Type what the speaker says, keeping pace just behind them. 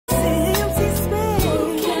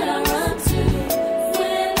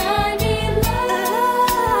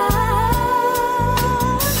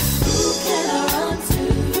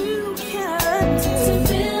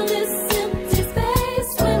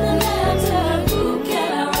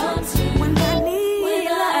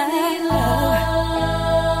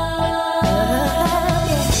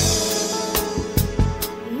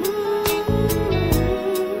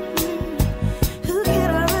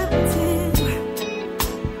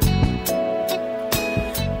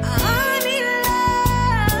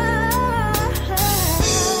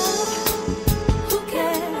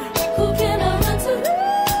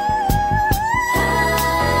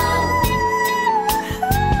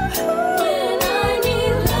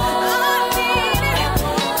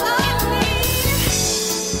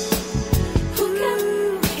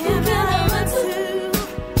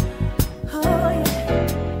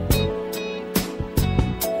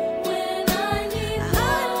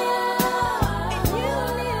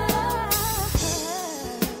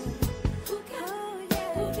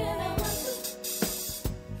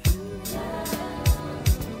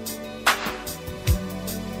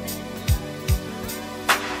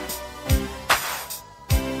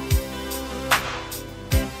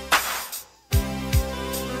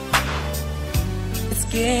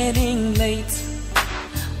getting late.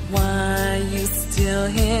 Why you still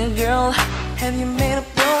here, girl? Have you made up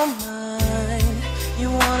your mind? You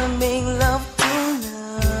wanna make love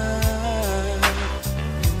tonight?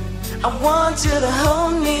 I want you to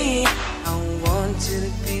hold me. I want you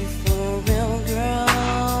to be for real,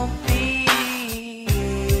 girl.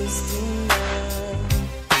 Please tonight.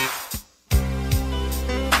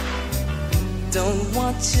 Don't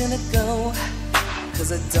want you to go, 'cause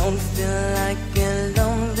I don't feel like being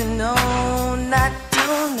lonely, no, not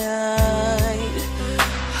tonight.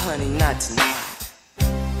 Honey, not tonight.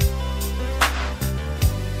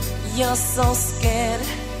 You're so scared,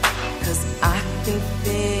 'cause I can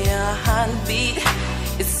feel your heartbeat.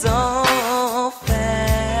 It's so fast.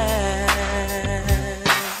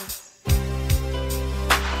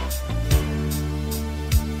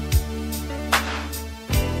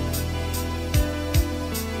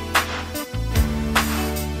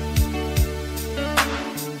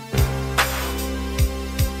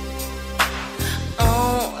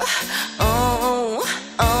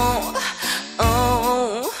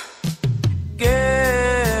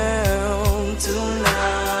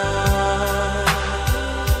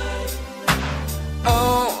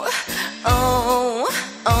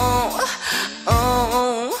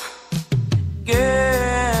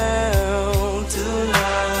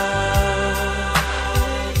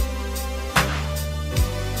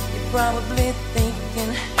 Probably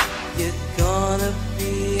thinking you're gonna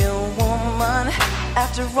be a woman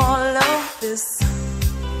after all of this.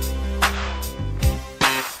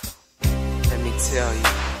 Let me tell you,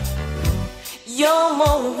 you're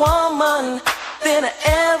more woman than I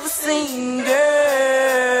ever seen,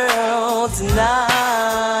 girl, tonight.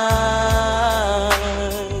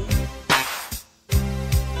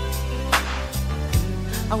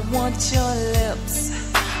 I want your lips,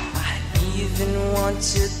 I even want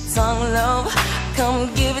your tongue, love. Come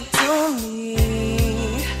give it to me.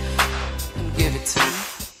 Come give it to me.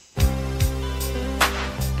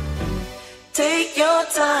 Take your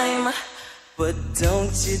time, but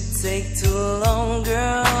don't you take too long,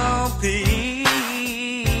 girl, please,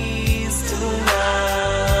 tonight.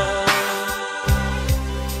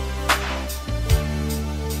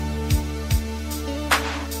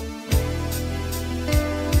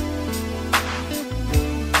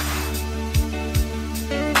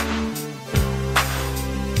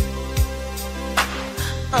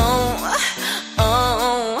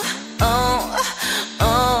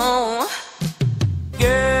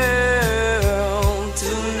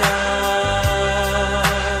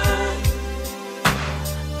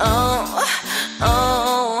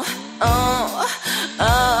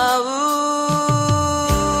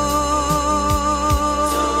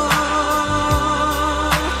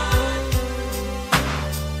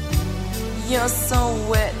 You're so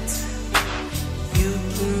wet, you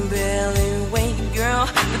can barely wait, girl.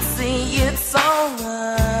 But see, it's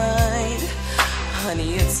alright, honey,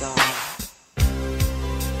 it's alright.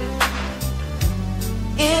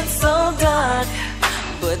 It's so dark,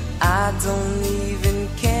 but I don't even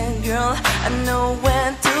care, girl. I know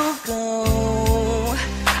where to go,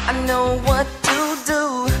 I know what to do.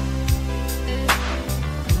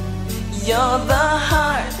 You're the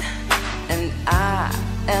heart, and I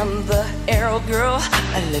am the arrow, girl.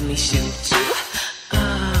 Let me shoot you.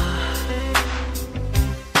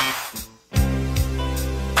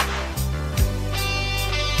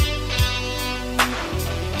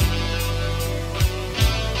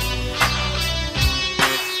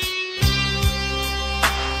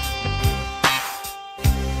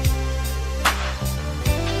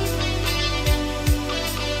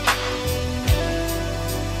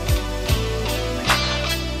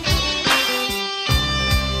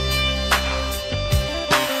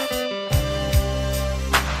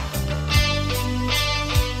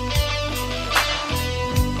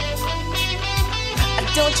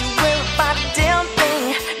 Don't you worry about a damn thing,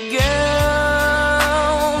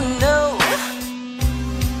 girl, no.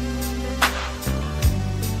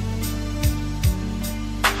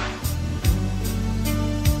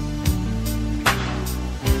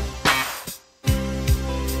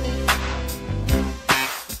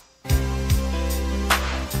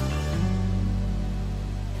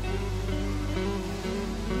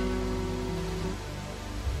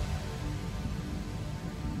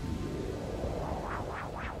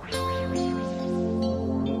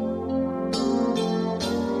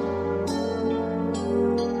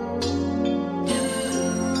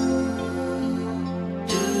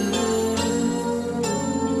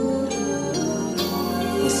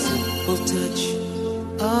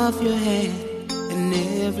 of your hand and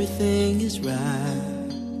everything is right.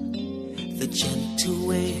 The gentle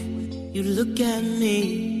way You look at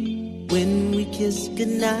me when we kiss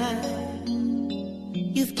goodnight.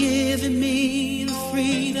 You've given me the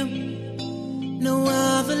freedom no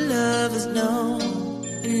other love has known.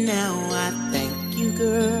 And now I thank you,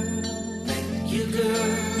 girl. Thank you,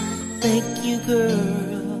 girl. Thank you,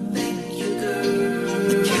 girl. Thank you, girl.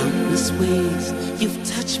 The countless ways you've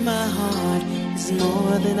touched my heart is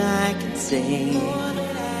more than I can say.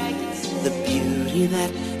 The beauty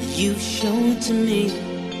that you've shown to me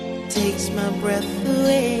takes my breath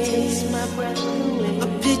away. A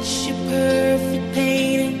picture perfect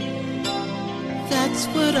painting, that's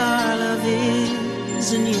what our love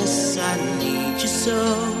is. And yes, I need you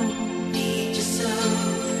so, need you so.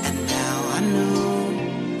 And now I know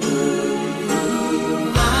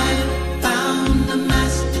I've found a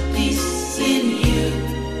masterpiece in you.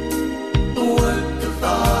 A work of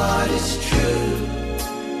art is true,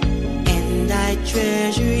 and I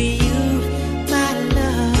treasure you, my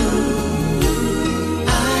love.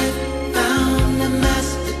 I've found a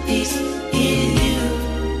masterpiece in you.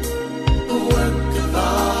 A work of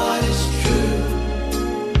art is true,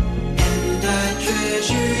 and I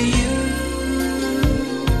treasure you.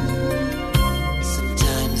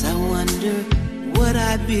 Sometimes I wonder what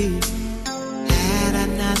I'd be had I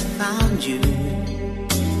not found you.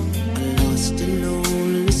 A lost and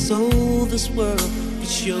lonely soul, this world could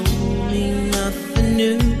show me nothing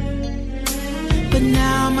new. But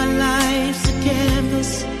now my life's a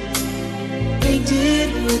canvas painted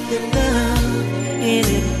with your love, and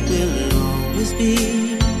it will always be,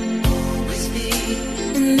 always be.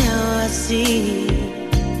 And now I see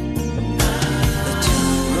the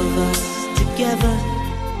two of us together.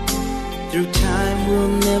 Through time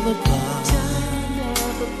we'll never part.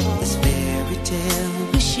 This fairy tale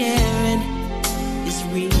we're sharing is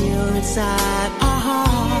real inside our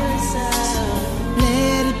hearts.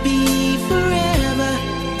 Let it be forever,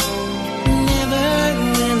 never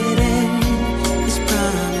will it end. This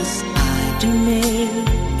promise I do make,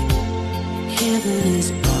 heaven is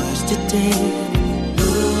ours today.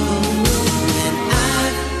 And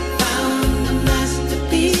I've found a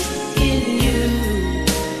masterpiece in you.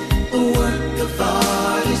 A work of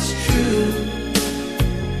art is true,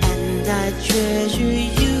 and I treasure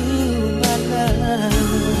you, my love.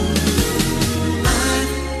 I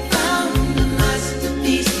found a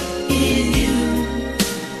masterpiece in you.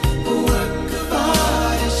 A work of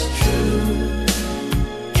art is true,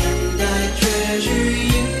 and I treasure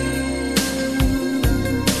you.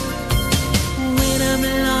 When I'm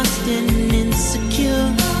lost and insecure,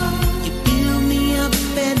 you build me up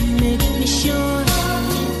and make me sure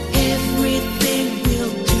everything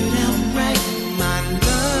will turn out right, my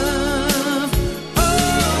love. Oh,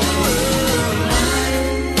 I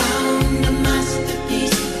found a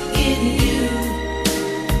masterpiece in you.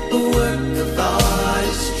 A work of art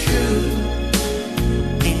is true,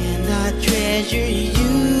 and I treasure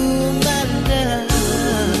you, my love.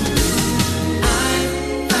 I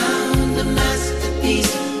found a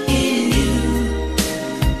masterpiece in you.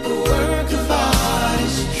 A work of art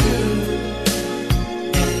is true,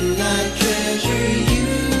 and I treasure you.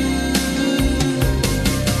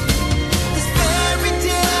 This fairy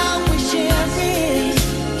tale we're sharing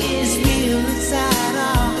is real inside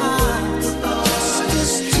our hearts. It's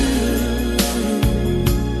just two,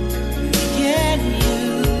 me and you,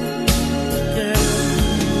 girl.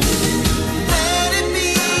 Let it be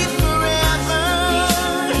forever,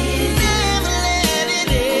 never let it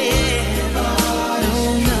end.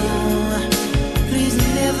 No, please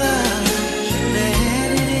never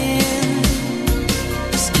let it end.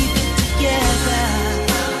 Just keep it together,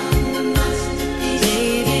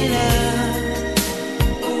 baby love.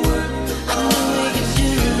 I know you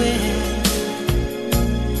do.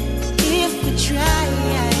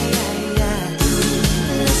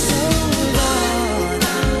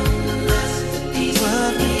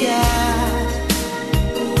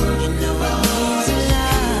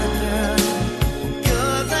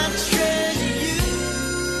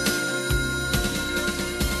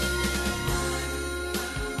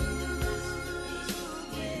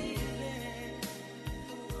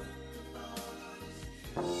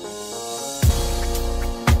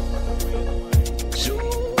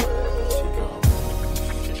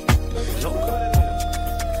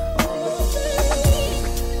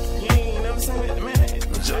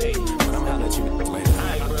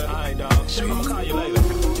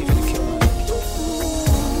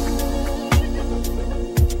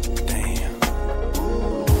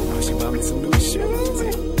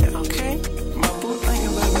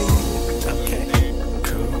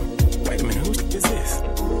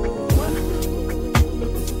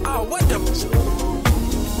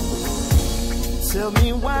 Tell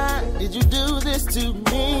me, why did you do this to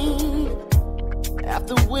me?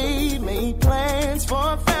 After we made plans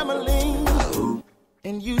for a family,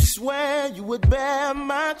 and you swear you would bear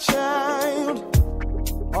my child,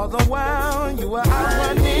 all the while you were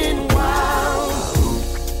out running wild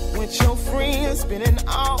with your friends, spinning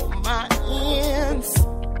all my ends.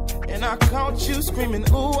 And I caught you screaming,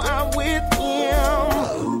 ooh, I'm with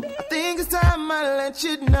him. I think it's time I let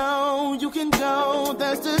you know you can go,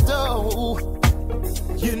 that's the door.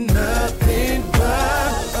 You're nothing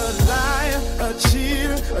but a liar, a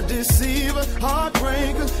cheater, a deceiver,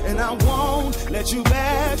 heartbreaker, and I won't let you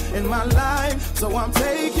back in my life. So I'm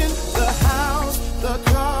taking the house, the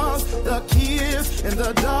cars, the kids, and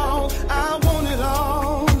the dog. I want it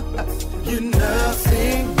all. You're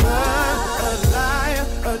nothing but a liar,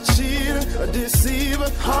 a cheater, a deceiver,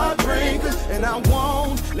 heartbreaker, and I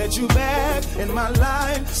won't let you back in my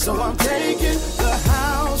life. So I'm taking the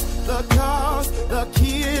house, the cars, the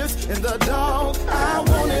kids, and the dog. I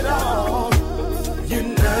want it all. You're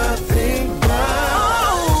nothing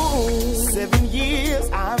but 7 years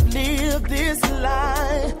I've lived this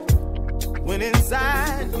life, when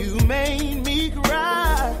inside you made me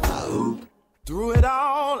cry. Through it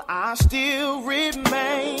all, I still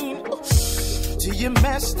remain. Till you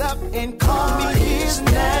messed up and called me his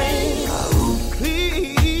name.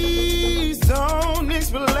 Please don't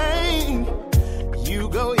explain. You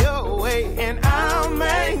go your way and I'll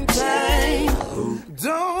maintain.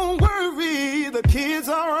 Don't worry, the kids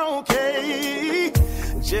are okay.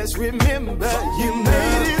 Just remember you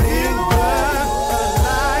made it in life. A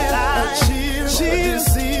liar, a cheater, a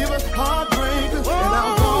deceiver, heartbreaker, and I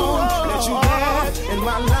won't let you back in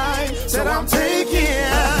my life. Said I'm taking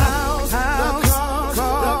the house, the cars,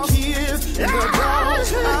 the kids, and the dogs.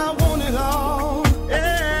 I want it all.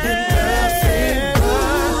 You're nothing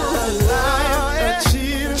but a liar, a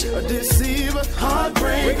cheater, a deceiver,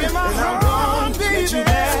 heartbreaker, and I won't let you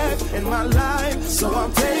back in my life. So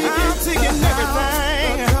I'm taking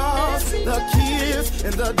everything, the cars, the kids,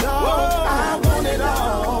 and the dog. I want it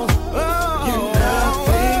all. You're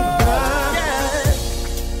nothing but.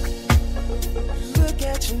 Look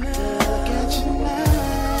at you now. Look at you now.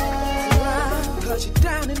 Cause you're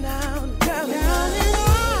down and out, down and out. And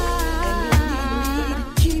you need me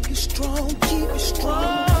to keep you strong, keep you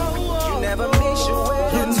strong. You never miss your way.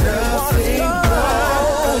 You're nothing but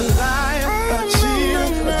a liar, a cheater,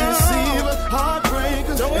 a deceiver,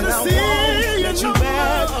 heartbreaker, and I won't let you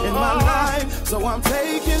back in my life. So I'm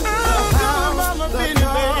taking the house, the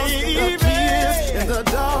cars, the kids, and the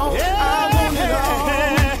dog. I want it all.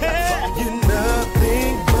 You're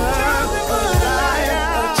nothing but a liar,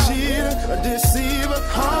 a cheater, a deceiver,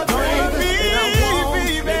 heartbreaker, and I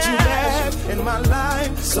won't let you back in my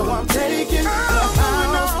life. So I'm taking the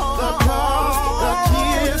house, the cars, the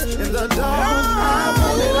kids, and the dog. I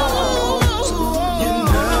want it all. You're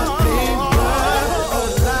nothing but a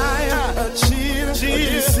liar, a cheater, a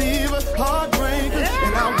deceiver, heartbreaker,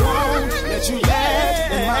 and I won't let you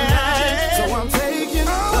back in my life. So I'm taking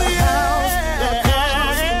the house, the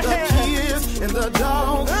cars, the kids, and the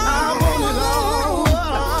dog. I want it all.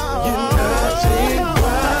 You're nothing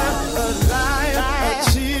but a liar, a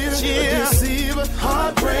cheater, a deceiver,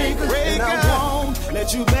 heartbreaker, and I won't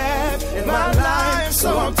let you back in my life.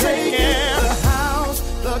 So I'm taking the house,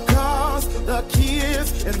 the cars, the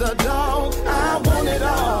kids, and the dog. I want it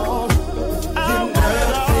all.